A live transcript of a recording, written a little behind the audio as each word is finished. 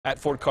At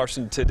Fort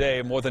Carson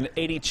today, more than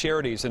 80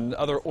 charities and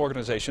other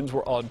organizations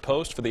were on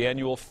post for the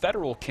annual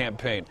federal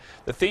campaign.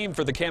 The theme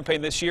for the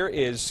campaign this year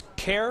is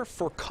Care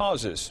for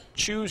Causes.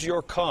 Choose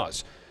your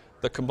cause.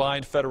 The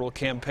combined federal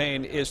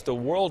campaign is the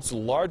world's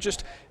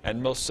largest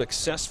and most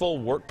successful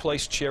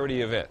workplace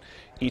charity event.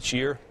 Each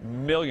year,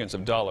 millions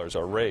of dollars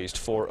are raised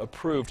for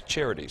approved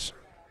charities.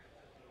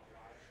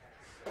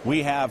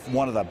 We have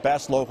one of the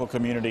best local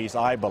communities,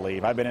 I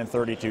believe. I've been in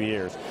 32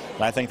 years,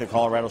 and I think the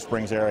Colorado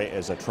Springs area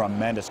is a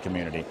tremendous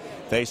community.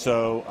 They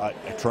show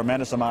a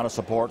tremendous amount of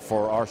support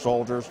for our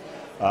soldiers,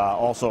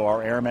 also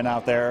our airmen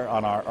out there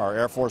on our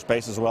Air Force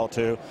base as well,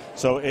 too.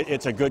 So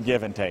it's a good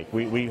give and take.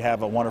 We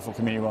have a wonderful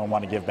community and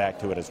want to give back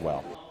to it as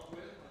well.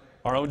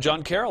 Our own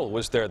John Carroll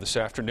was there this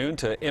afternoon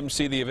to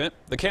MC the event.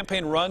 The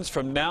campaign runs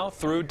from now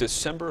through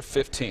December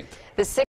 15th.